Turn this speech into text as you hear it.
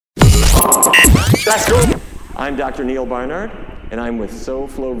Let's go. I'm Dr. Neil Barnard, and I'm with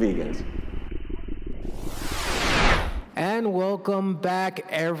SoFlo Vegans. And welcome back,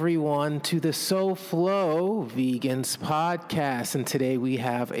 everyone, to the SoFlo Vegans podcast. And today we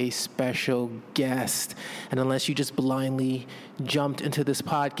have a special guest. And unless you just blindly jumped into this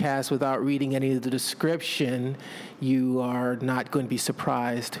podcast without reading any of the description, you are not going to be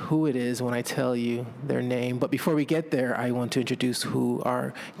surprised who it is when I tell you their name. But before we get there, I want to introduce who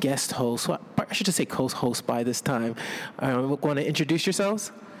our guest host, well, I should just say co-host by this time. Want to introduce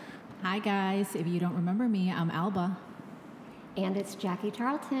yourselves? Hi, guys. If you don't remember me, I'm Alba. And it's Jackie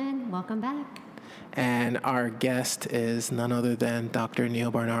Charlton. Welcome back. And our guest is none other than Dr.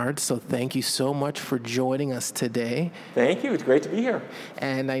 Neil Barnard. So thank you so much for joining us today. Thank you. It's great to be here.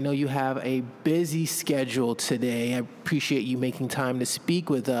 And I know you have a busy schedule today. I appreciate you making time to speak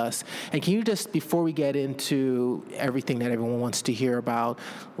with us. And can you just, before we get into everything that everyone wants to hear about,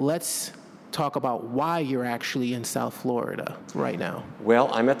 let's talk about why you're actually in South Florida right now.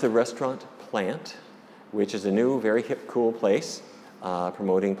 Well, I'm at the restaurant Plant, which is a new, very hip, cool place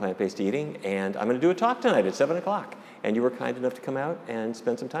promoting plant-based eating. And I'm going to do a talk tonight at 7 o'clock. And you were kind enough to come out and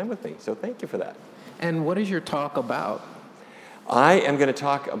spend some time with me. So thank you for that. And what is your talk about? I am going to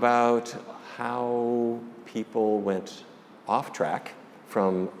talk about how people went off track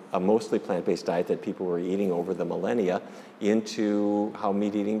from a mostly plant-based diet that people were eating over the millennia into how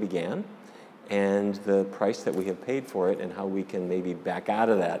meat eating began and the price that we have paid for it and how we can maybe back out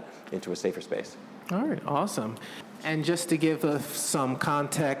of that into a safer space. All right, awesome. And just to give us some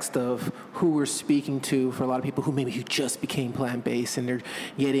context of who we're speaking to, for a lot of people who just became plant-based and they're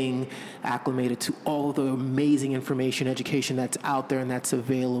getting acclimated to all the amazing information, education that's out there and that's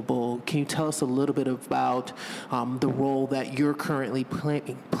available, can you tell us a little bit about the role that you're currently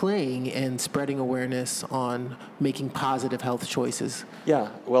playing in spreading awareness on making positive health choices? Yeah,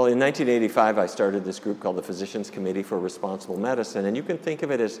 well, in 1985, I started this group called the Physicians Committee for Responsible Medicine, and you can think of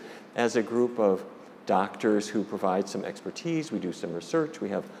it as a group of doctors who provide some expertise. We do some research. We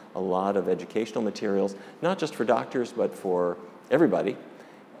have a lot of educational materials, not just for doctors, but for everybody.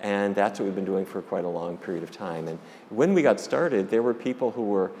 And that's what we've been doing for quite a long period of time. And when we got started, there were people who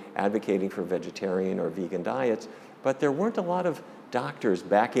were advocating for vegetarian or vegan diets, but there weren't a lot of doctors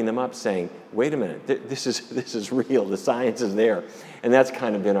backing them up saying, wait a minute, this is real, the science is there. And that's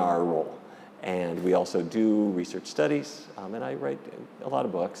kind of been our role. And we also do research studies, and I write a lot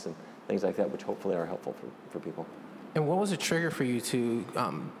of books and things like that, which hopefully are helpful for people. And what was the trigger for you to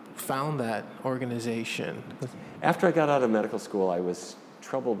found that organization? After I got out of medical school, I was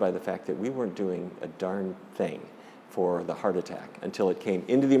troubled by the fact that we weren't doing a darn thing for the heart attack until it came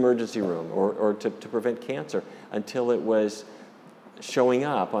into the emergency room, or to prevent cancer until it was showing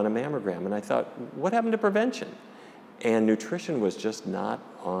up on a mammogram. And I thought, what happened to prevention? And nutrition was just not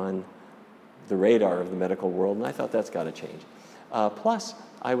on the radar of the medical world, and I thought that's got to change. Plus,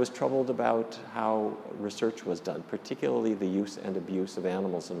 I was troubled about how research was done, particularly the use and abuse of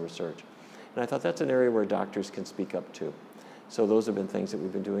animals in research. And I thought that's an area where doctors can speak up to. So those have been things that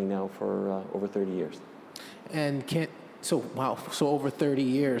we've been doing now for over 30 years. And so over 30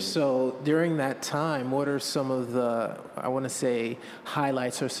 years. So during that time, what are some of the, I want to say,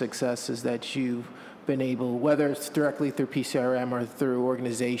 highlights or successes that you've been able, whether it's directly through PCRM or through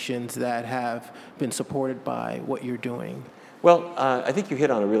organizations that have been supported by what you're doing? Well, I think you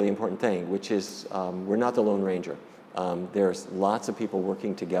hit on a really important thing, which is we're not the Lone Ranger. There's lots of people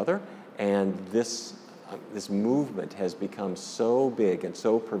working together, and this movement has become so big and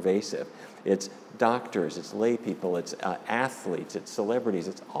so pervasive. It's doctors, it's lay people, it's athletes, it's celebrities,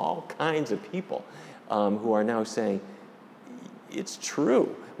 it's all kinds of people who are now saying, it's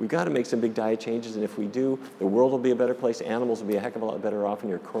true. We've got to make some big diet changes, and if we do, the world will be a better place, animals will be a heck of a lot better off, and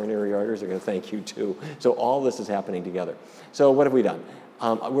your coronary arteries are going to thank you too. So all this is happening together. So what have we done?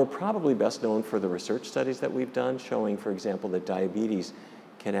 We're probably best known for the research studies that we've done, showing, for example, that diabetes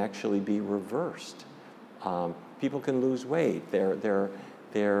can actually be reversed. People can lose weight.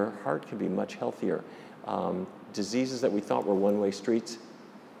 Their heart can be much healthier. Diseases that we thought were one-way streets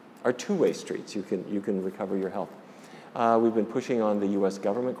are two-way streets. You can recover your health. We've been pushing on the U.S.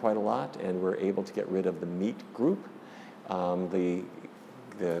 government quite a lot, and we're able to get rid of the meat group. The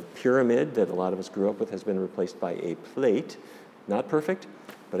pyramid that a lot of us grew up with has been replaced by a plate. Not perfect,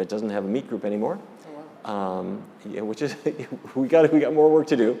 but it doesn't have a meat group anymore. Which is we got more work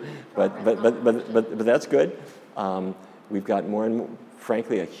to do, but that's good. We've got more and more,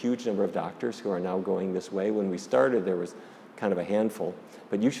 frankly, a huge number of doctors who are now going this way. When we started, there was kind of a handful,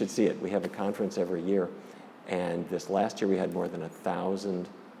 but you should see it. We have a conference every year. And this last year we had more than 1,000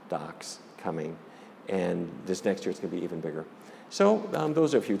 docs coming, and this next year it's going to be even bigger. So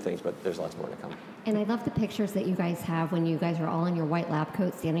those are a few things, but there's lots more to come. And I love the pictures that you guys have when you guys are all in your white lab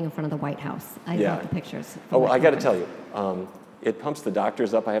coats standing in front of the White House. I love the pictures. Oh, well, I got to tell you, it pumps the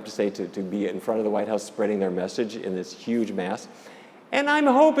doctors up, I have to say, to be in front of the White House spreading their message in this huge mass. And I'm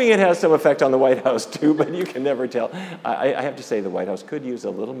hoping it has some effect on the White House too, but you can never tell. I have to say the White House could use a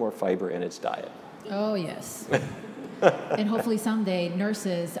little more fiber in its diet. Oh, yes. And hopefully someday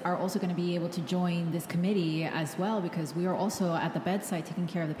nurses are also going to be able to join this committee as well, because we are also at the bedside taking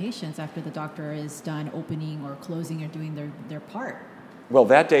care of the patients after the doctor is done opening or closing or doing their part. Well,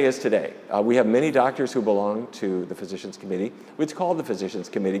 that day is today. We have many doctors who belong to the Physicians Committee. It's called the Physicians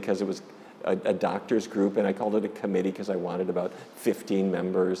Committee because it was a doctors group, and I called it a committee because I wanted about 15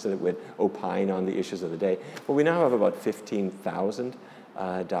 members that would opine on the issues of the day. But we now have about 15,000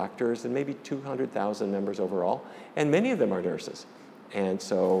 doctors and maybe 200,000 members overall, and many of them are nurses. And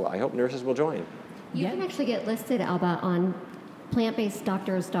so I hope nurses will join. You can actually get listed, Alba, on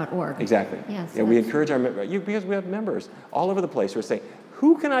plantbaseddoctors.org. Exactly. Yes. Yeah, we encourage our members, because we have members all over the place who are saying,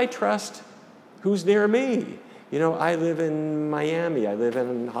 who can I trust who's near me? You know, I live in Miami, I live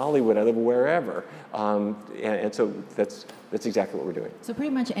in Hollywood, I live wherever. And so that's exactly what we're doing. So pretty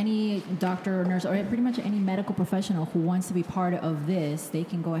much any doctor or nurse or pretty much any medical professional who wants to be part of this, they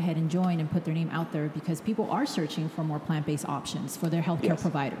can go ahead and join and put their name out there, because people are searching for more plant-based options for their healthcare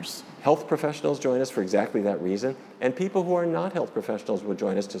providers. Health professionals join us for exactly that reason, and people who are not health professionals will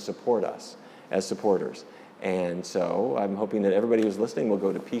join us to support us as supporters. And so I'm hoping that everybody who's listening will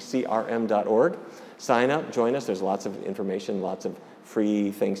go to pcrm.org, sign up, join us. There's lots of information, lots of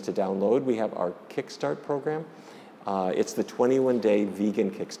free things to download. We have our Kickstart program. It's the 21-day vegan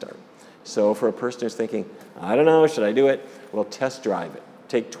Kickstart. So for a person who's thinking, I don't know, should I do it? Well, test drive it.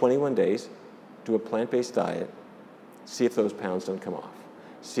 Take 21 days, do a plant-based diet, see if those pounds don't come off.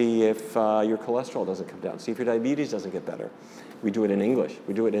 See if your cholesterol doesn't come down. See if your diabetes doesn't get better. We do it in English.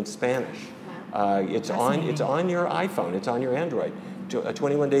 We do it in Spanish. It's on your iPhone. It's on your Android. A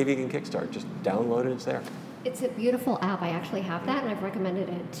 21-day vegan Kickstart. Just download it. It's there. It's a beautiful app. I actually have that, and I've recommended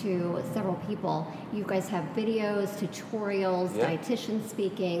it to several people. You guys have videos, tutorials, dietitian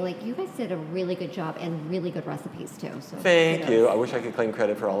speaking. Like, you guys did a really good job and really good recipes too. So thank you. I wish I could claim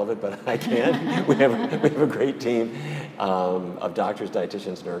credit for all of it, but I can't. we have a great team of doctors,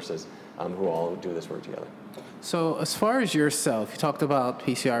 dietitians, nurses who all do this work together. So as far as yourself, you talked about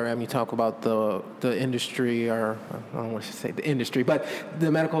PCRM, you talk about the industry, or I don't want to say the industry, but the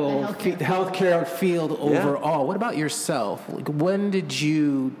healthcare field overall. What about yourself? Like, when did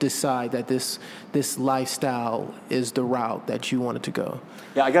you decide that this lifestyle is the route that you wanted to go?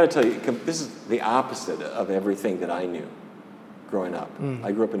 Yeah, I got to tell you, this is the opposite of everything that I knew growing up.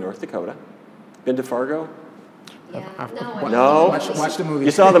 I grew up in North Dakota. Been to Fargo? Yeah. No. Watch the movie.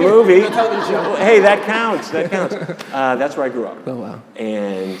 You saw the movie? Hey, that counts. That's where I grew up. Oh, wow.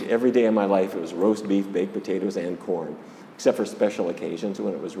 And every day of my life, it was roast beef, baked potatoes, and corn, except for special occasions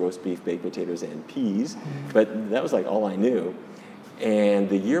when it was roast beef, baked potatoes, and peas. But that was like all I knew. And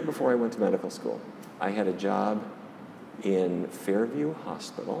the year before I went to medical school, I had a job in Fairview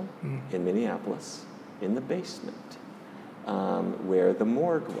Hospital in Minneapolis in the basement. Where the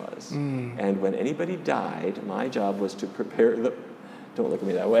morgue was. And when anybody died, my job was to prepare the... Don't look at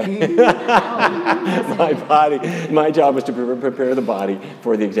me that way. My job was to prepare the body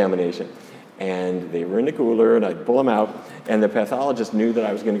for the examination. And they were in the cooler, and I'd pull them out, and the pathologist knew that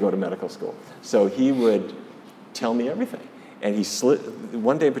I was going to go to medical school. So he would tell me everything. And he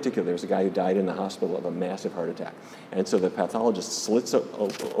one day in particular, there was a guy who died in the hospital of a massive heart attack. And so the pathologist slits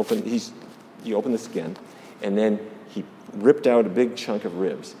open, he opened the skin, and then he ripped out a big chunk of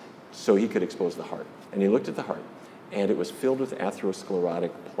ribs so he could expose the heart. And he looked at the heart, and it was filled with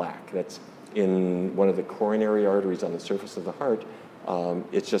atherosclerotic plaque. That's in one of the coronary arteries on the surface of the heart.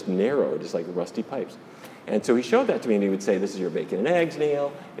 It's just narrowed. It's like rusty pipes. And so he showed that to me, and he would say, this is your bacon and eggs,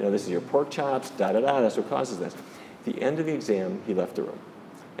 Neil. This is your pork chops, da-da-da. That's what causes this. At the end of the exam, he left the room.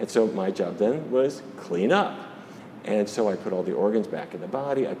 And so my job then was clean up. And so I put all the organs back in the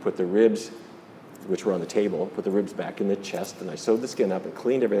body. I put the ribs, which were on the table, put the ribs back in the chest, and I sewed the skin up and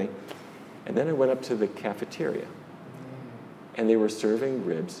cleaned everything. And then I went up to the cafeteria, and they were serving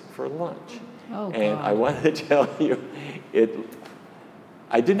ribs for lunch. Oh, and God. I wanted to tell you,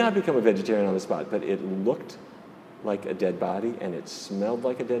 I did not become a vegetarian on the spot, but it looked like a dead body, and it smelled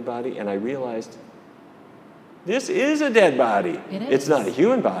like a dead body, and I realized, this is a dead body. It is. It's not a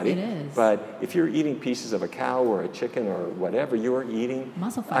human body. It is. But if you're eating pieces of a cow or a chicken or whatever, you are eating...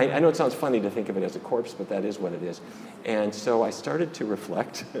 muscle fiber. I know it sounds funny to think of it as a corpse, but that is what it is. And so I started to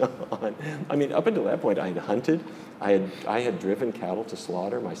reflect on... up until that point, I had hunted. I had driven cattle to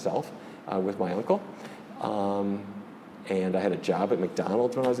slaughter myself with my uncle. And I had a job at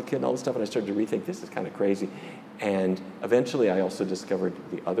McDonald's when I was a kid and all this stuff, and I started to rethink, this is kind of crazy. And eventually I also discovered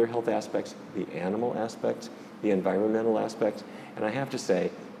the other health aspects, the animal aspects, the environmental aspects. And I have to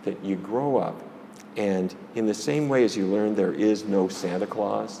say that you grow up, and in the same way as you learn there is no Santa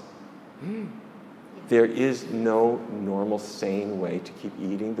Claus, there is no normal, sane way to keep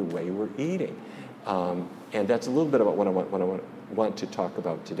eating the way we're eating. And that's a little bit about what I want to talk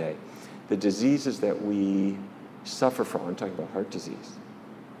about today. The diseases that we suffer from, I'm talking about heart disease,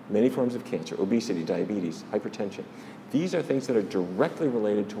 many forms of cancer, obesity, diabetes, hypertension. These are things that are directly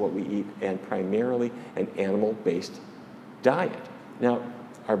related to what we eat, and primarily an animal-based diet. Now,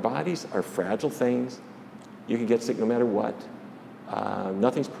 our bodies are fragile things. You can get sick no matter what.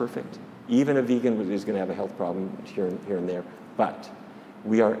 Nothing's perfect. Even a vegan is going to have a health problem here and there. But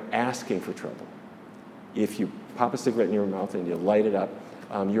we are asking for trouble. If you pop a cigarette in your mouth and you light it up,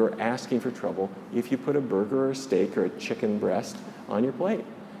 you're asking for trouble if you put a burger or a steak or a chicken breast on your plate.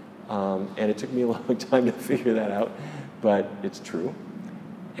 And it took me a long time to figure that out, but it's true.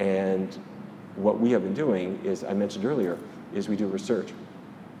 And what we have been doing is, I mentioned earlier, is we do research.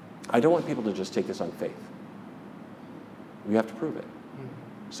 I don't want people to just take this on faith. We have to prove it.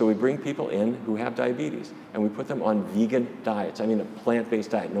 So we bring people in who have diabetes, and we put them on vegan diets. I mean a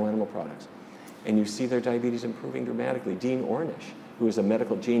plant-based diet, no animal products. And you see their diabetes improving dramatically. Dean Ornish, who is a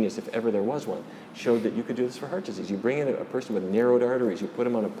medical genius, if ever there was one, showed that you could do this for heart disease. You bring in a person with narrowed arteries, you put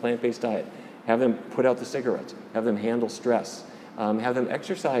them on a plant-based diet, have them put out the cigarettes, have them handle stress, have them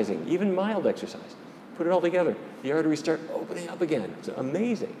exercising, even mild exercise. Put it all together. The arteries start opening up again. It's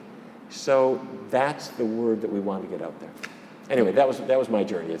amazing. So that's the word that we want to get out there. Anyway, that was my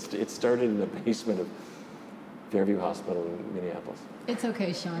journey. It started in the basement of Fairview Hospital in Minneapolis. It's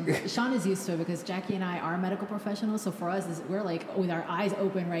okay, Sean. Sean is used to it because Jackie and I are medical professionals. So for us, we're like with our eyes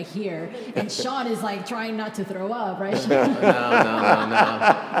open right here, and Sean is like trying not to throw up, right, Sean?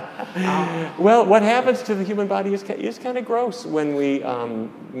 No. Well, what happens to the human body is kind of gross when we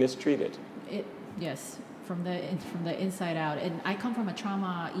mistreat it. Yes. From the inside out. And I come from a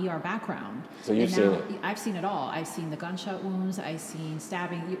trauma ER background. So you've seen it. I've seen it all. I've seen the gunshot wounds. I've seen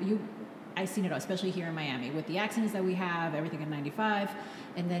stabbing. I've seen it all, especially here in Miami with the accidents that we have, everything in 95.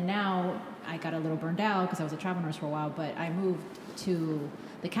 And then now I got a little burned out because I was a travel nurse for a while, but I moved to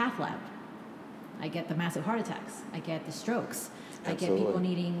the cath lab. I get the massive heart attacks. I get the strokes. Absolutely. I get people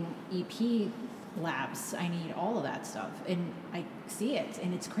needing EP labs. I need all of that stuff. And I see it,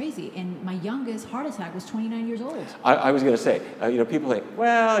 and it's crazy. And my youngest heart attack was 29 years old. I was going to say, people think,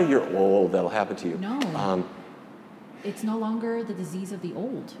 well, you're old, that'll happen to you. No. It's no longer the disease of the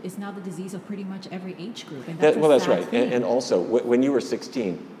old. It's now the disease of pretty much every age group. And that's right. thing. And also, when you were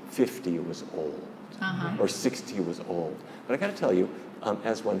 16, 50 was old. Uh-huh. Or 60 was old. But I got to tell you,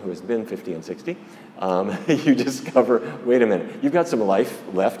 as one who has been 50 and 60, you discover, wait a minute, you've got some life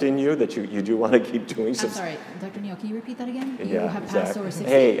left in you that you do want to keep doing some. I'm sorry, Dr. Neal, can you repeat that again? You Yeah, have exactly. passed over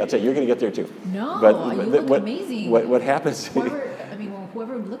 60. Hey, I'll tell you, you're going to get there too. No, but you look amazing. What happens?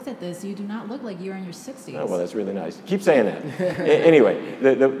 Whoever looks at this, you do not look like you're in your 60s. Oh, well, that's really nice. Keep saying that. Anyway,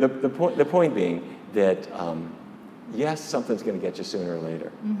 the point being that, yes, something's going to get you sooner or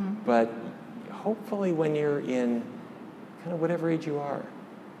later. Mm-hmm. But hopefully when you're in kind of whatever age you are,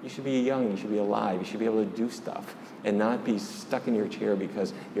 you should be young, you should be alive, you should be able to do stuff and not be stuck in your chair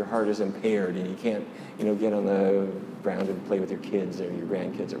because your heart is impaired and you can't, get on the ground and play with your kids or your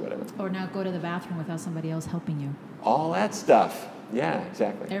grandkids or whatever. Or now go to the bathroom without somebody else helping you. All that stuff. Yeah,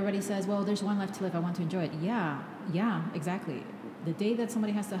 exactly. Everybody says, well, there's one left to live. I want to enjoy it. Yeah, exactly. The day that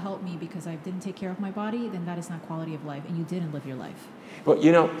somebody has to help me because I didn't take care of my body, then that is not quality of life, and you didn't live your life. Well,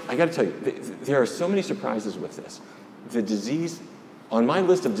 I got to tell you, there are so many surprises with this. The disease, on my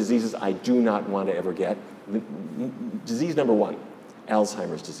list of diseases I do not want to ever get, disease number 1,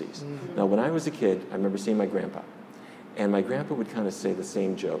 Alzheimer's disease. Mm-hmm. Now, when I was a kid, I remember seeing my grandpa, and my grandpa would kind of say the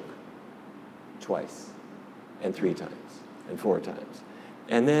same joke twice, and 3 times, and 4 times.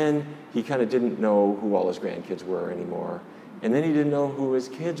 And then he kind of didn't know who all his grandkids were anymore. And then he didn't know who his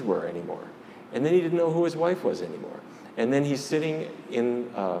kids were anymore. And then he didn't know who his wife was anymore. And then he's sitting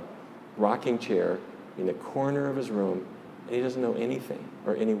in a rocking chair in the corner of his room, and he doesn't know anything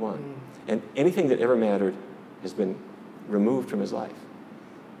or anyone. And anything that ever mattered has been removed from his life.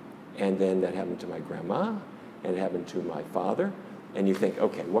 And then that happened to my grandma, and it happened to my father. And you think,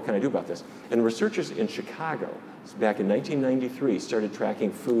 okay, what can I do about this? And researchers in Chicago, back in 1993, started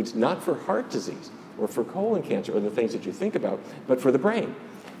tracking foods not for heart disease or for colon cancer or the things that you think about, but for the brain.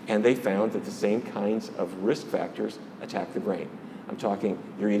 And they found that the same kinds of risk factors attack the brain. I'm talking,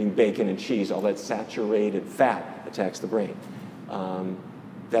 you're eating bacon and cheese, all that saturated fat attacks the brain.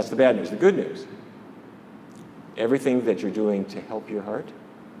 That's the bad news. The good news, everything that you're doing to help your heart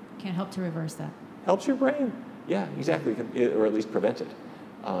Can help to reverse that. helps your brain. Yeah, exactly, or at least prevent it.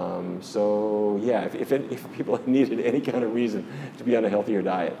 So yeah, if people needed any kind of reason to be on a healthier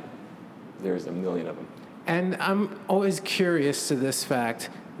diet, there's a million of them. And I'm always curious to this fact.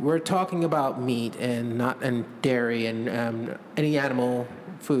 We're talking about meat and dairy and any animal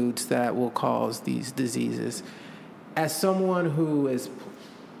foods that will cause these diseases. As someone who is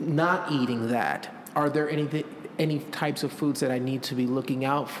not eating that, are there any types of foods that I need to be looking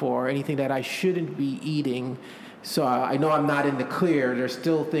out for? Anything that I shouldn't be eating? So I know I'm not in the clear. There's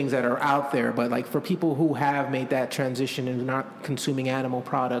still things that are out there, but like for people who have made that transition and not consuming animal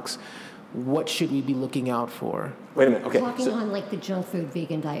products, what should we be looking out for? Wait a minute. Okay. Talking on like the junk food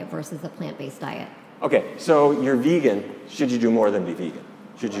vegan diet versus a plant-based diet. Okay, so you're vegan. Should you do more than be vegan?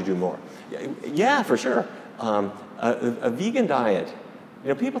 Should you do more? Yeah, for sure. A vegan diet,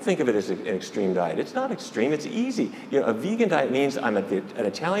 people think of it as an extreme diet. It's not extreme, it's easy. A vegan diet means I'm at an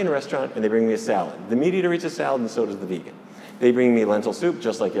Italian restaurant and they bring me a salad. The meat eater eats a salad and so does the vegan. They bring me lentil soup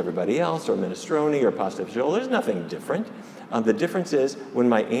just like everybody else, or minestrone, or pasta fagioli. There's nothing different. The difference is when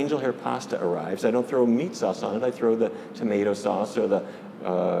my angel hair pasta arrives, I don't throw meat sauce on it. I throw the tomato sauce or the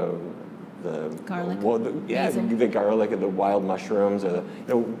garlic, basil. The garlic and the wild mushrooms or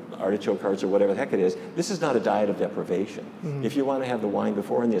the artichoke hearts or whatever the heck it is. This is not a diet of deprivation. Mm-hmm. If you want to have the wine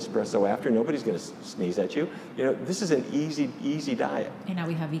before and the espresso after, nobody's going to sneeze at you. This is an easy diet. And now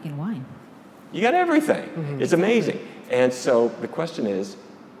we have vegan wine. You got everything. Mm-hmm. It's amazing. And so the question is,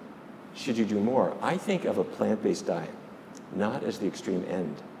 should you do more? I think of a plant-based diet not as the extreme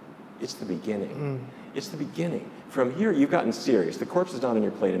end. It's the beginning. It's the beginning. From here, you've gotten serious. The corpse is not on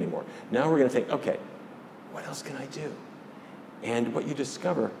your plate anymore. Now we're going to think, okay, what else can I do? And what you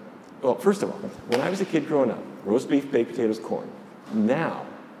discover, well, first of all, when I was a kid growing up, roast beef, baked potatoes, corn. Now,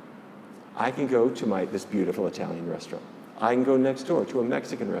 I can go to this beautiful Italian restaurant. I can go next door to a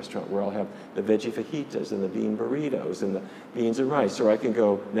Mexican restaurant where I'll have the veggie fajitas and the bean burritos and the beans and rice. Or I can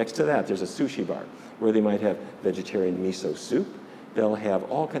go next to that, there's a sushi bar where they might have vegetarian miso soup. They'll have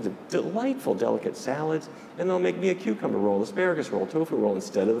all kinds of delightful, delicate salads, and they'll make me a cucumber roll, asparagus roll, tofu roll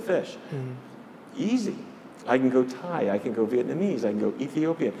instead of the fish. Easy. I can go Thai, I can go Vietnamese, I can go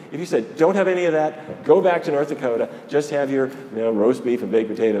Ethiopian. If you said, don't have any of that, go back to North Dakota, just have your roast beef and baked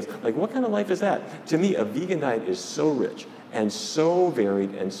potatoes. Like, what kind of life is that? To me, a vegan diet is so rich and so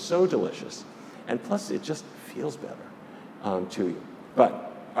varied and so delicious. And plus, it just feels better to you.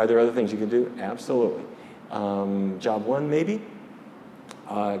 But are there other things you can do? Absolutely. Job one, maybe?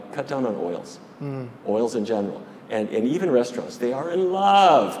 Cut down on oils. Oils in general. And even restaurants, they are in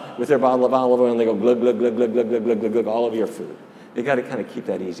love with their bottle of olive oil, and they go glug, glug, glug, glug, glug, glug, glug, glug, glug, all over your food. They got to kind of keep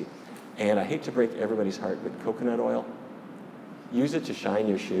that easy. And I hate to break everybody's heart, but coconut oil, use it to shine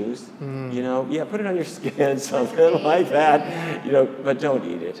your shoes. Put it on your skin, something like that. But don't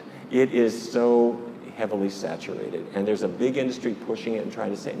eat it. It is so heavily saturated, and there's a big industry pushing it and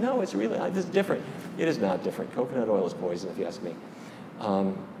trying to say, no, it's really, this is different. It is not different. Coconut oil is poison, if you ask me.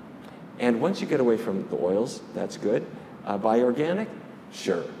 And once you get away from the oils, that's good. Buy organic?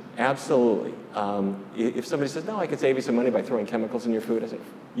 Sure, absolutely. If somebody says, no, I can save you some money by throwing chemicals in your food, I say,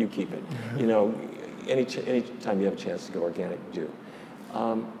 you keep it. Any time you have a chance to go organic, do.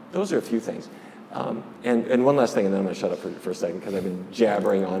 Those are a few things. And one last thing, and then I'm going to shut up for a second because I've been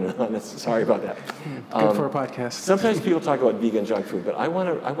jabbering on and on. Sorry about that. Good for a podcast. Sometimes people talk about vegan junk food, but I want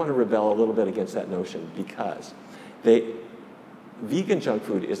to rebel a little bit against that notion because vegan junk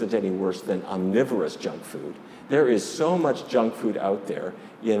food isn't any worse than omnivorous junk food. There is so much junk food out there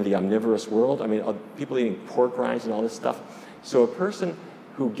in the omnivorous world. I mean, people eating pork rinds and all this stuff. So a person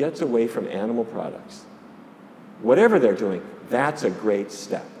who gets away from animal products, whatever they're doing, that's a great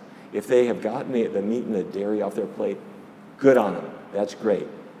step. If they have gotten the meat and the dairy off their plate, good on them. That's great.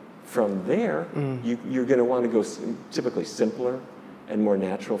 From there, you're going to want to go typically simpler and more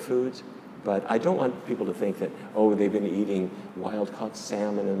natural foods. But I don't want people to think that, they've been eating wild-caught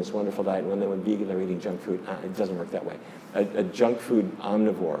salmon in this wonderful diet, and when they went vegan, they're eating junk food. It doesn't work that way. A junk food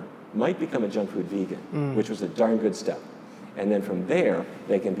omnivore might become a junk food vegan, which was a darn good step. And then from there,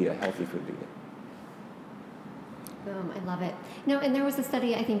 they can be a healthy food vegan. Boom, I love it. And there was a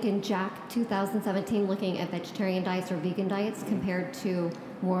study, I think, in JAC 2017 looking at vegetarian diets or vegan diets compared to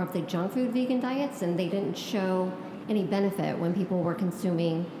more of the junk food vegan diets, and they didn't show any benefit when people were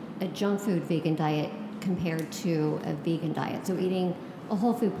consuming a junk food vegan diet compared to a vegan diet. So eating a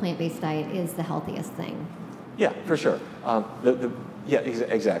whole food plant-based diet is the healthiest thing. Yeah, for sure.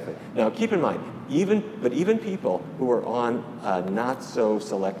 Exactly. Now, keep in mind, even people who are on a not so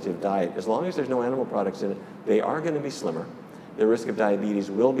selective diet, as long as there's no animal products in it, they are going to be slimmer. Their risk of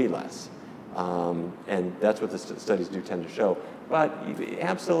diabetes will be less. And that's what the studies do tend to show. But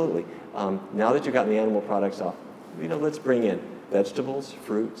absolutely, now that you've gotten the animal products off, let's bring in vegetables,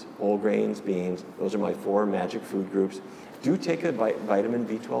 fruits, whole grains, beans. Those are my 4 magic food groups. Do take a vitamin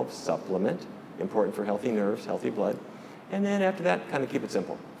B12 supplement, important for healthy nerves, healthy blood. And then after that, kind of keep it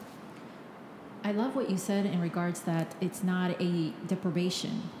simple. I love what you said in regards that it's not a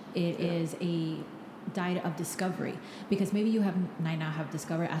deprivation. It is a diet of discovery, because maybe you might not have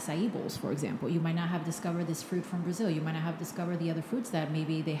discovered acai bowls, for example. You might not have discovered this fruit from Brazil. You might not have discovered the other fruits that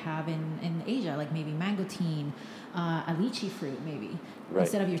maybe they have in Asia, like maybe mangosteen, a lychee fruit, maybe,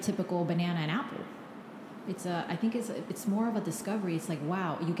 instead of your typical banana and apple. I think it's more of a discovery. It's like,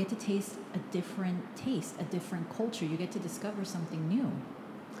 wow, you get to taste a different culture. You get to discover something new.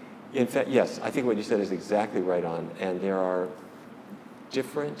 In fact, yes, I think what you said is exactly right on. And there are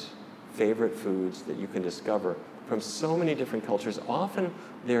different favorite foods that you can discover from so many different cultures. Often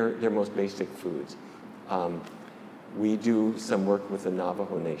they're most basic foods. We do some work with the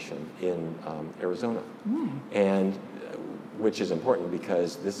Navajo Nation in Arizona, and which is important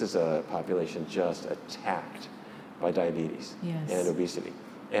because this is a population just attacked by diabetes and obesity.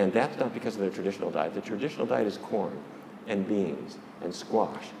 And that's not because of their traditional diet. The traditional diet is corn and beans and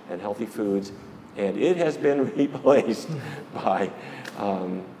squash and healthy foods, and it has been replaced by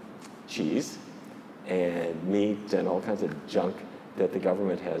cheese and meat and all kinds of junk that the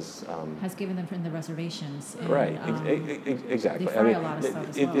government has given them from the reservations. And, right, exactly. They fry a lot of stuff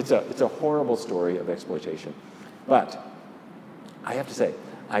as well. It's a horrible story of exploitation. But I have to say,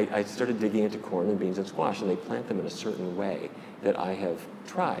 I started digging into corn and beans and squash, and they plant them in a certain way that I have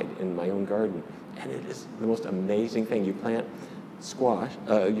tried in my own garden. And it is the most amazing thing. You plant squash,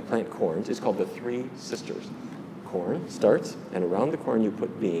 you plant corns. It's called the 3 sisters. Corn starts, and around the corn you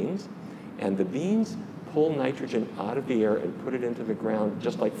put beans, and the beans pull nitrogen out of the air and put it into the ground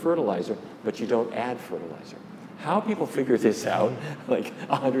just like fertilizer, but you don't add fertilizer. How people figure this out like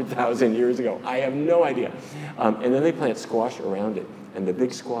 100,000 years ago, I have no idea. And then they plant squash around it, and the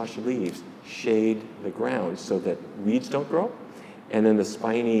big squash leaves shade the ground so that weeds don't grow, and then the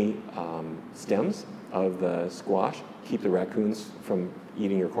spiny stems of the squash keep the raccoons from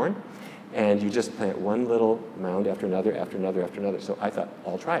eating your corn, and you just plant one little mound after another, after another, after another. So I thought,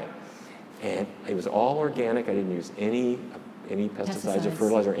 I'll try it. And it was all organic. I didn't use any pesticides or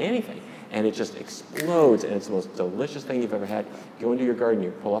fertilizer or anything. And it just explodes, and it's the most delicious thing you've ever had. Go into your garden,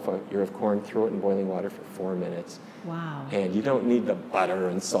 you pull off a ear of corn, throw it in boiling water for 4 minutes. Wow. And you don't need the butter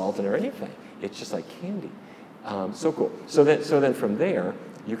and salt or anything. It's just like candy. So cool. So then from there,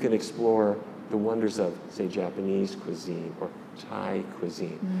 you can explore the wonders of, say, Japanese cuisine or Thai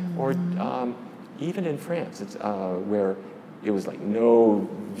cuisine. Or even in France, it's where it was like no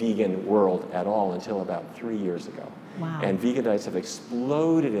vegan world at all until about 3 years ago. Wow. And vegan diets have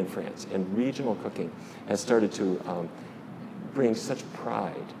exploded in France, and regional cooking has started to bring such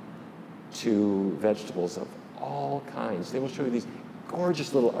pride to vegetables of all kinds. They will show you these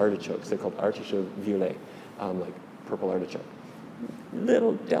gorgeous little artichokes. They're called artichoke violet, like purple artichoke.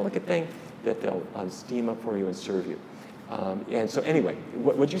 Little delicate thing that they'll steam up for you and serve you. And so anyway,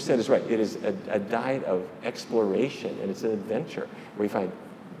 what you said is right. It is a diet of exploration, and it's an adventure where you find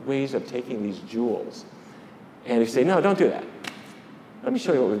ways of taking these jewels. And you say, no, don't do that. Let me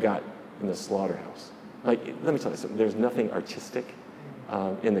show you what we've got in the slaughterhouse. Like, let me tell you something. There's nothing artistic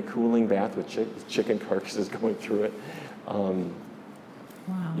in the cooling bath with chicken carcasses going through it. Wow.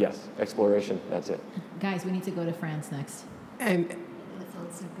 Yes, exploration, that's it. Guys, we need to go to France next. And That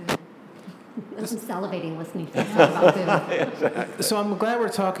sounds so good. I'm salivating listening to you talk about food. so I'm glad we're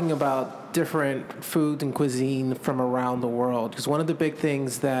talking about different food and cuisine from around the world, because one of the big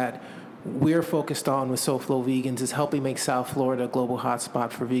things that we're focused on with SoFlo Vegans is helping make South Florida a global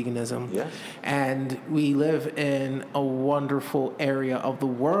hotspot for veganism. Yes. And we live in a wonderful area of the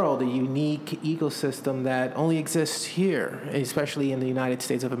world, a unique ecosystem that only exists here, especially in the United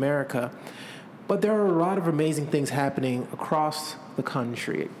States of America. But there are a lot of amazing things happening across the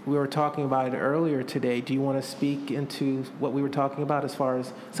country. We were talking about it earlier today. Do you want to speak into what we were talking about as far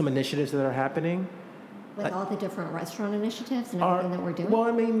as some initiatives that are happening? Like all the different restaurant initiatives and everything that we're doing? Well,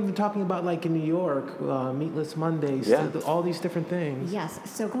 I mean, we're talking about like in New York, Meatless Mondays, all these different things. Yes.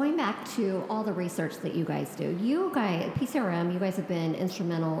 So going back to all the research that you guys do, you guys, at PCRM, you guys have been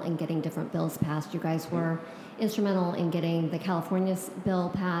instrumental in getting different bills passed. You guys were instrumental in getting the California bill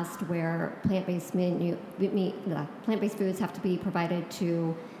passed where plant-based foods have to be provided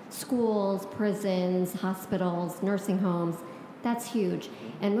to schools, prisons, hospitals, nursing homes. That's huge.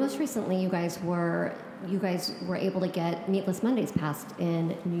 And most recently, you guys were able to get Meatless Mondays passed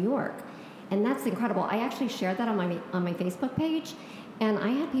in New York, and that's incredible. I actually shared that on my Facebook page, And I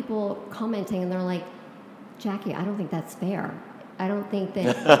had people commenting, and they're like, Jackie, I don't think that's fair. I don't think that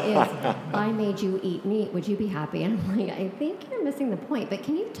if I made you eat meat, would you be happy? And I'm like, I think you're missing the point. But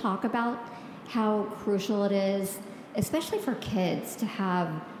can you talk about how crucial it is, especially for kids, to have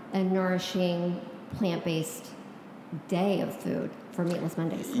a nourishing, plant-based day of food for Meatless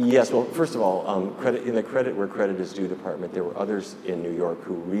Mondays? Yes, well, first of all, credit in the credit where credit is due department, there were others in New York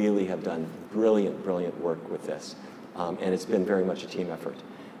who really have done brilliant work with this. And it's been very much a team effort.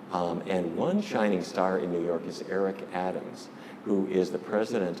 And one shining star in New York is Eric Adams, who is the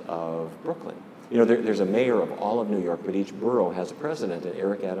president of Brooklyn. You know, there's a mayor of all of New York, but each borough has a president, and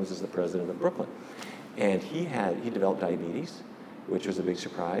Eric Adams is the president of Brooklyn. And he developed diabetes, which was a big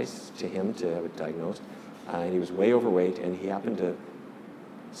surprise to him to have it diagnosed. And he was way overweight, and he happened to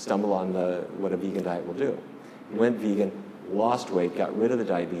stumble on what a vegan diet will do. He went vegan, lost weight, got rid of the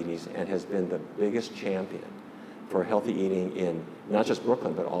diabetes, and has been the biggest champion for healthy eating in not just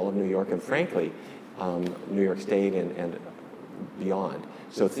Brooklyn, but all of New York, and frankly, New York State and beyond.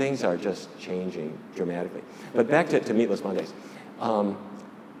 So things are just changing dramatically. But back to Meatless Mondays.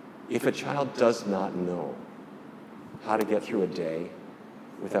 If a child does not know how to get through a day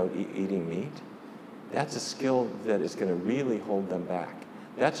without eating meat, that's a skill that is going to really hold them back.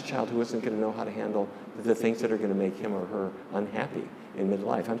 That's a child who isn't going to know how to handle the things that are going to make him or her unhappy in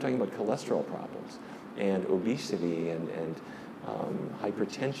midlife. I'm talking about cholesterol problems and obesity and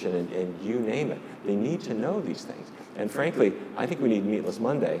hypertension and you name it. They need to know these things. And frankly, I think we need Meatless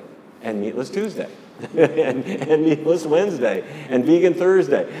Monday and Meatless Tuesday and Meatless Wednesday and Vegan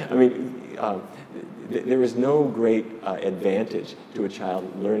Thursday. I mean, there is no great advantage to a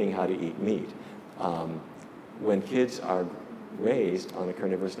child learning how to eat meat. When kids are raised on a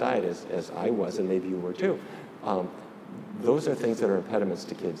carnivorous diet, as I was, and maybe you were too, those are things that are impediments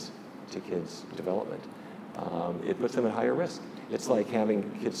to kids' development. It puts them at higher risk. It's like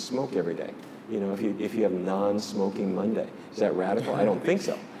having kids smoke every day. You know, if you have non-smoking Monday, is that radical? I don't think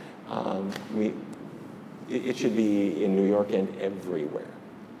so. It should be in New York and everywhere.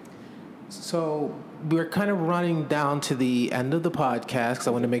 So we're kind of running down to the end of the podcast because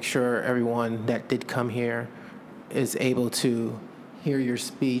I want to make sure everyone that did come here is able to hear your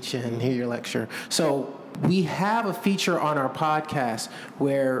speech and hear your lecture. So we have a feature on our podcast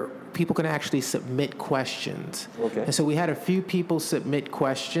where people can actually submit questions. Okay. And so we had a few people submit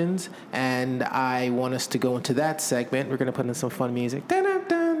questions, and I want us to go into that segment. We're going to put in some fun music.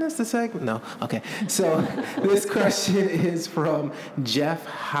 Dun-dun-dun, that's the segment. No, okay. So this question is from Jeff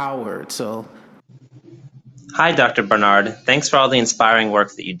Howard. So, hi, Dr. Barnard. Thanks for all the inspiring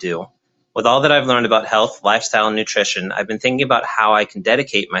work that you do. With all that I've learned about health, lifestyle, and nutrition, I've been thinking about how I can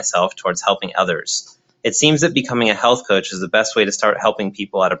dedicate myself towards helping others. It seems that becoming a health coach is the best way to start helping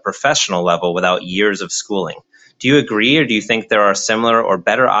people at a professional level without years of schooling. Do you agree, or do you think there are similar or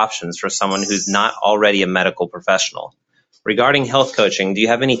better options for someone who's not already a medical professional? Regarding health coaching, do you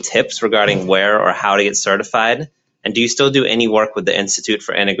have any tips regarding where or how to get certified? And do you still do any work with the Institute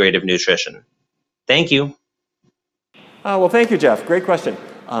for Integrative Nutrition? Thank you. Well, thank you, Jeff. Great question.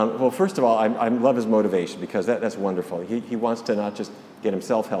 Well, first of all, I love his motivation because that's wonderful. He wants to not just get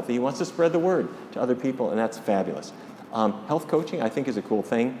himself healthy, he wants to spread the word to other people, and that's fabulous. Health coaching, I think, is a cool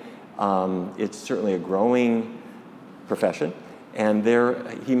thing. It's certainly a growing profession. And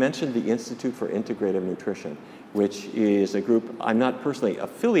he mentioned the Institute for Integrative Nutrition, which is a group, I'm not personally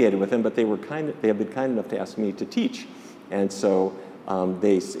affiliated with them, but they have been kind enough to ask me to teach. And so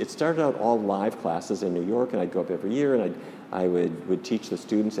it started out all live classes in New York, and I'd go up every year, and I would teach the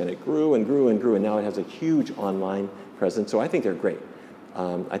students, and it grew and grew and grew, and now it has a huge online presence. So I think they're great.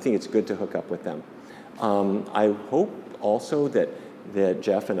 I think it's good to hook up with them. I hope also that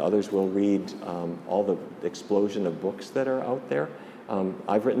Jeff and others will read all the explosion of books that are out there.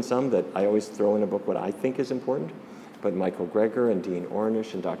 I've written some that I always throw in a book what I think is important, but Michael Greger and Dean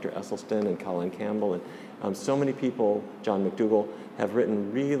Ornish and Dr. Esselstyn and Colin Campbell and so many people, John McDougall, have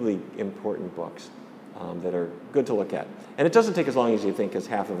written really important books that are good to look at. And it doesn't take as long as you think, as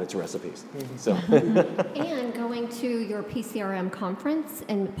half of it's recipes. Mm-hmm. So. And going to your PCRM conference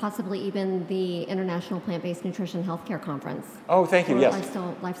and possibly even the International Plant-Based Nutrition Healthcare Conference. Oh, thank you, yes.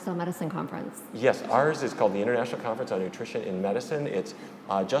 Lifestyle Medicine Conference. Yes, ours is called the International Conference on Nutrition in Medicine. It's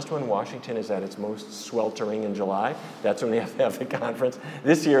just when Washington is at its most sweltering in July. That's when we have to have the conference.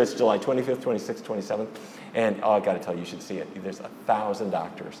 This year it's July 25th, 26th, 27th. And I got to tell you, you should see it. There's 1,000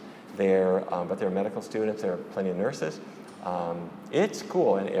 doctors there, but they're medical students. There are plenty of nurses. It's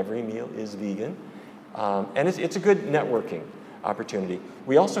cool, and every meal is vegan. And it's a good networking opportunity.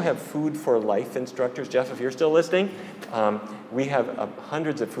 We also have Food for Life instructors. Jeff, if you're still listening, we have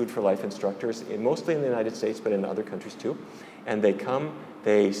hundreds of Food for Life instructors, mostly in the United States, but in other countries too. And they come,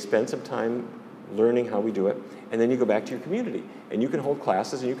 they spend some time learning how we do it, and then you go back to your community. And you can hold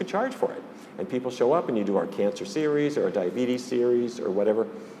classes and you can charge for it. And people show up and you do our cancer series or our diabetes series or whatever.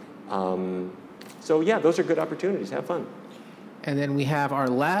 So yeah, those are good opportunities. Have fun. And then we have our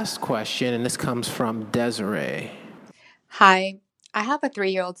last question, and this comes from Desiree. Hi, I have a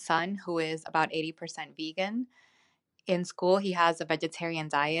 3-year-old son who is about 80% vegan. In school, he has a vegetarian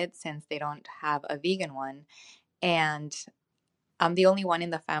diet since they don't have a vegan one. And I'm the only one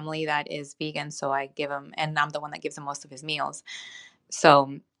in the family that is vegan, so I give him, and I'm the one that gives him most of his meals.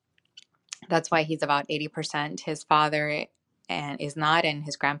 So that's why he's about 80%. His father is not, and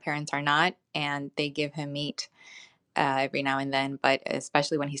his grandparents are not, and they give him meat every now and then, but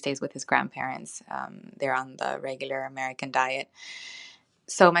especially when he stays with his grandparents, they're on the regular American diet.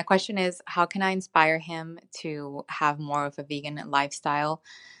 So my question is, how can I inspire him to have more of a vegan lifestyle?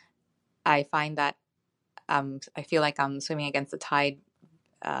 I find that I feel like I'm swimming against the tide.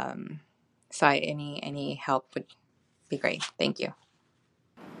 So any help would be great. Thank you.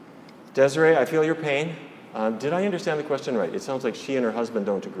 Desiree, I feel your pain. Did I understand the question right? It sounds like she and her husband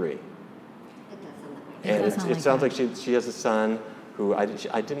don't agree. And it sounds like she has a son who I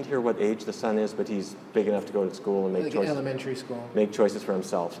didn't hear what age the son is, but he's big enough to go to school and make choices. Elementary school. Make choices for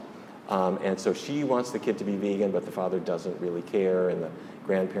himself. And so she wants the kid to be vegan, but the father doesn't really care, and the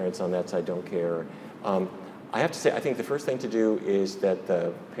grandparents on that side don't care. I have to say, I think the first thing to do is that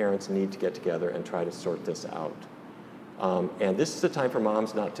the parents need to get together and try to sort this out. And this is a time for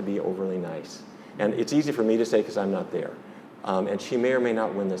moms not to be overly nice. And it's easy for me to say because I'm not there. And she may or may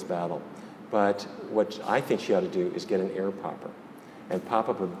not win this battle. But what I think she ought to do is get an air popper and pop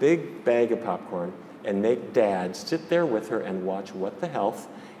up a big bag of popcorn and make dad sit there with her and watch What the Health.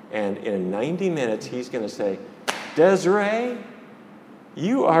 And in 90 minutes, he's going to say, Desiree,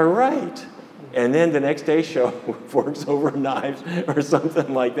 you are right. And then the next day show forks over knives or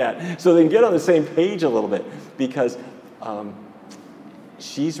something like that. So they can get on the same page a little bit because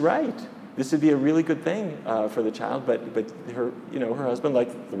she's right. This would be a really good thing for the child, but her husband,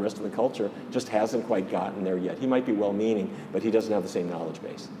 like the rest of the culture, just hasn't quite gotten there yet. He might be well-meaning, but he doesn't have the same knowledge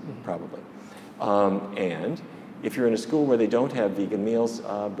base, probably. And if you're in a school where they don't have vegan meals,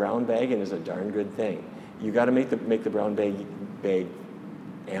 brown bagging is a darn good thing. You got to make the brown bag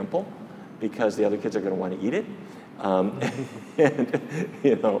ample, because the other kids are going to want to eat it. And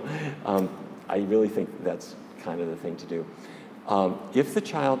I really think that's kind of the thing to do. If the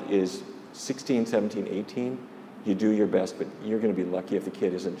child is 16, 17, 18, you do your best, but you're going to be lucky if the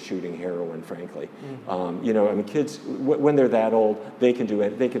kid isn't shooting heroin, frankly. Kids, when they're that old, they can do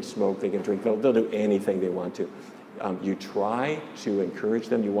it. They can smoke, they can drink, they'll do anything they want to. You try to encourage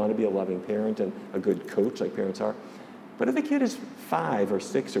them. You want to be a loving parent and a good coach like parents are. But if the kid is 5 or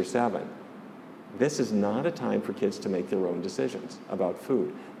 6 or 7, this is not a time for kids to make their own decisions about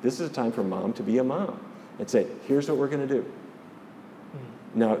food. This is a time for mom to be a mom and say, here's what we're going to do.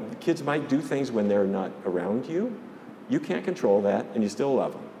 Now, kids might do things when they're not around you. You can't control that, and you still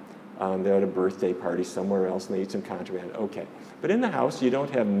love them. They're at a birthday party somewhere else, and they eat some contraband. Okay. But in the house, you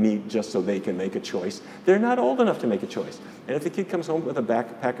don't have meat just so they can make a choice. They're not old enough to make a choice. And if the kid comes home with a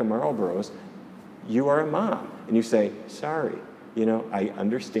backpack of Marlboros, you are a mom, and you say, sorry, I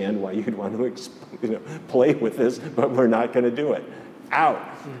understand why you'd want to play with this, but we're not going to do it. Out.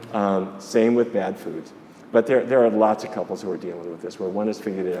 Same with bad foods. But there are lots of couples who are dealing with this, where one has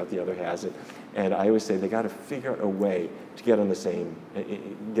figured it out, the other hasn't. And I always say they got to figure out a way to get in the same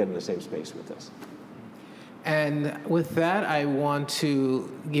space with this. And with that, I want to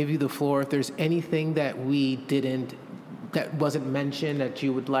give you the floor. If there's anything that that wasn't mentioned that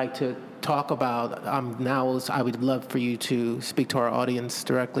you would like to talk about, I would love for you to speak to our audience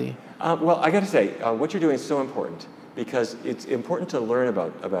directly. Well, I got to say, what you're doing is so important. Because it's important to learn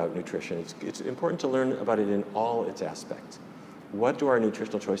about nutrition. It's important to learn about it in all its aspects. What do our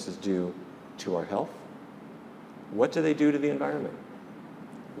nutritional choices do to our health? What do they do to the environment?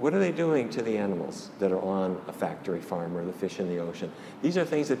 What are they doing to the animals that are on a factory farm or the fish in the ocean? These are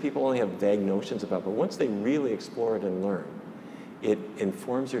things that people only have vague notions about, but once they really explore it and learn, it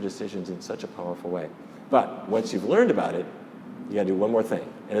informs your decisions in such a powerful way. But once you've learned about it, you got to do one more thing,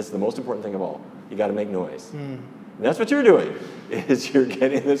 and it's the most important thing of all. You got to make noise. And that's what you're doing, is you're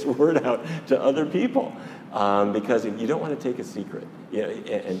getting this word out to other people. Because you don't want to take a secret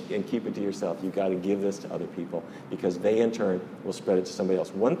and keep it to yourself. You've got to give this to other people, because they, in turn, will spread it to somebody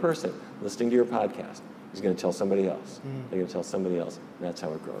else. One person listening to your podcast He's going to tell somebody else. They're going to tell somebody else. And that's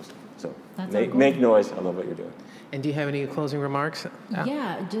how it grows. So That's our goal. make noise. I love what you're doing. And do you have any closing remarks?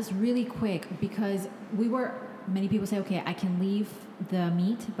 Yeah, just really quick, because many people say, okay, I can leave the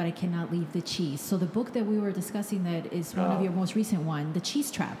meat, but I cannot leave the cheese. So the book that we were discussing that is one of your most recent one, The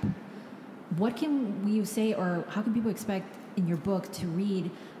Cheese Trap. What can you say, or how can people expect in your book to read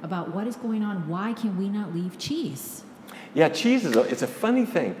about what is going on? Why can we not leave cheese? Yeah, cheese it's a funny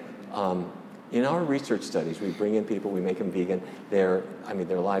thing. In our research studies, we bring in people, we make them vegan. Their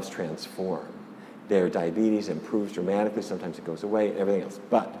lives transform. Their diabetes improves dramatically. Sometimes it goes away and everything else.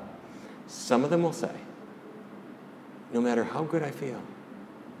 But some of them will say, no matter how good I feel,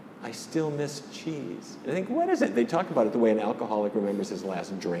 I still miss cheese. And I think, what is it? They talk about it the way an alcoholic remembers his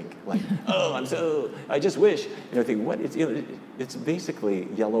last drink. Like, I just wish. I think, what? It's basically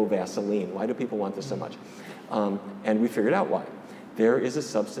yellow Vaseline. Why do people want this so much? And we figured out why. There is a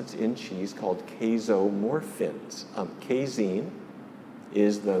substance in cheese called casomorphins. Casein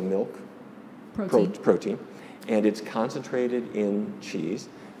is the milk protein, and it's concentrated in cheese,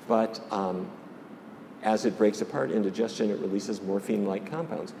 but as it breaks apart in digestion, it releases morphine-like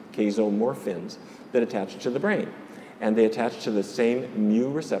compounds, casomorphins, that attach to the brain. And they attach to the same mu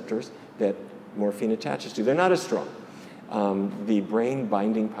receptors that morphine attaches to. They're not as strong. The brain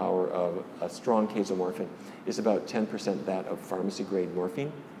binding power of a strong casomorphin is about 10% that of pharmacy-grade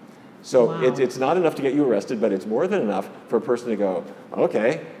morphine. So wow. it's not enough to get you arrested, but it's more than enough for a person to go,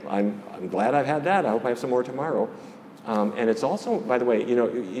 okay, I'm glad I've had that. I hope I have some more tomorrow. And it's also, by the way,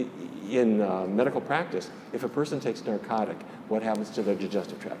 in medical practice, if a person takes narcotic, what happens to their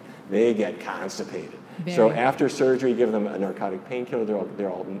digestive tract? They get constipated. So after surgery, give them a narcotic painkiller, they're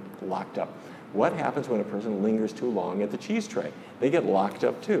all locked up. What happens when a person lingers too long at the cheese tray? They get locked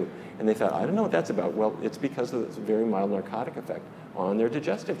up too. And they thought, I don't know what that's about. Well, it's because of this very mild narcotic effect on their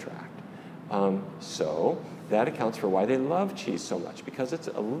digestive tract. So that accounts for why they love cheese so much, because it's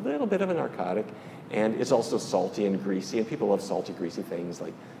a little bit of a narcotic, and it's also salty and greasy, and people love salty, greasy things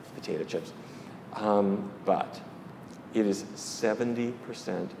like potato chips. But it is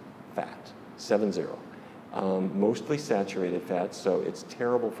 70% fat, 70. Mostly saturated fat, so it's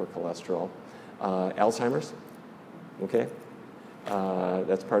terrible for cholesterol. Alzheimer's, okay?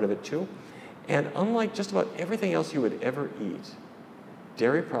 That's part of it too. And unlike just about everything else you would ever eat,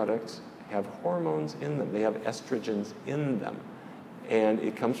 dairy products have hormones in them. They have estrogens in them. And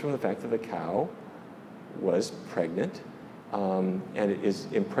it comes from the fact that the cow was pregnant, and it is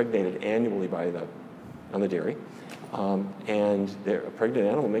impregnated annually on the dairy. And a pregnant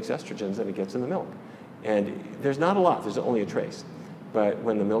animal makes estrogens and it gets in the milk. And there's not a lot, there's only a trace. But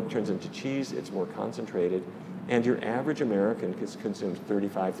when the milk turns into cheese, it's more concentrated. And your average American consumes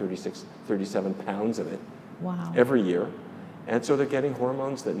 35, 36, 37 pounds of it every year. And so they're getting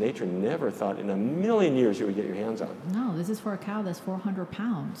hormones that nature never thought in a million years you would get your hands on. No, this is for a cow that's 400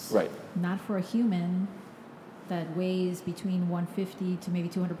 pounds. Right. Not for a human that weighs between 150 to maybe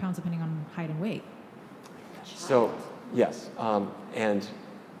 200 pounds, depending on height and weight. So, yes. And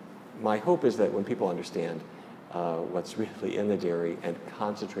my hope is that when people understand what's really in the dairy and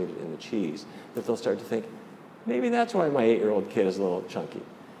concentrated in the cheese, that they'll start to think, maybe that's why my 8-year-old kid is a little chunky.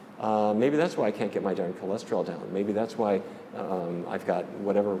 Maybe that's why I can't get my darn cholesterol down. Maybe that's why I've got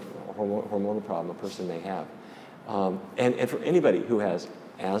whatever hormonal problem a person may have. And for anybody who has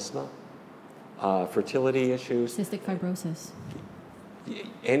asthma, fertility issues, cystic fibrosis,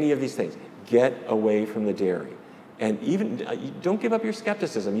 any of these things, get away from the dairy. And even, don't give up your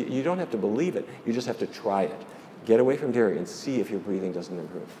skepticism. You don't have to believe it. You just have to try it. Get away from dairy and see if your breathing doesn't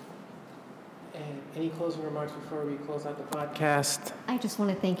improve. And any closing remarks before we close out the podcast? I just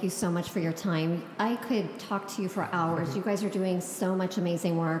want to thank you so much for your time. I could talk to you for hours. You guys are doing so much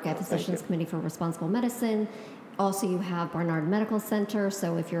amazing work at Physicians Committee for Responsible Medicine. Also, you have Barnard Medical Center,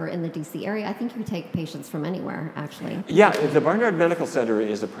 so if you're in the DC area, I think you take patients from anywhere, actually. Yeah, the Barnard Medical Center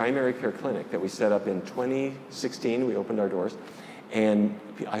is a primary care clinic that we set up in 2016. We opened our doors, and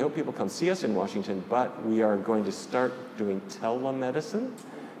I hope people come see us in Washington, but we are going to start doing telemedicine.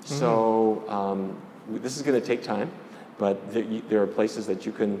 So this is going to take time, but there are places that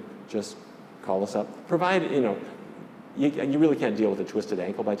you can just call us up. Provided, you really can't deal with a twisted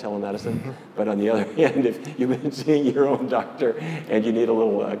ankle by telemedicine, but on the other hand, if you've been seeing your own doctor and you need a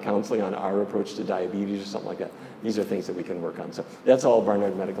little counseling on our approach to diabetes or something like that, these are things that we can work on. So that's all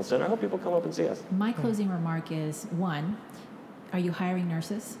Barnard Medical Center. I hope people come up and see us. My closing remark is, 1, are you hiring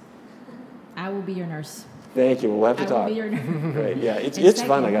nurses? I will be your nurse. Thank you. We'll have to talk. I will be your nurse. Great. Yeah, it's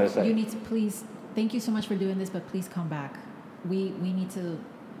fun, I got to say. You need to please, thank you so much for doing this, but please come back. We need to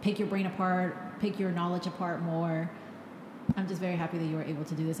pick your brain apart, pick your knowledge apart more. I'm just very happy that you were able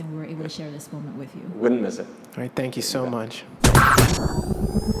to do this and we were able to share this moment with you. Wouldn't miss it. All right, thank you so much.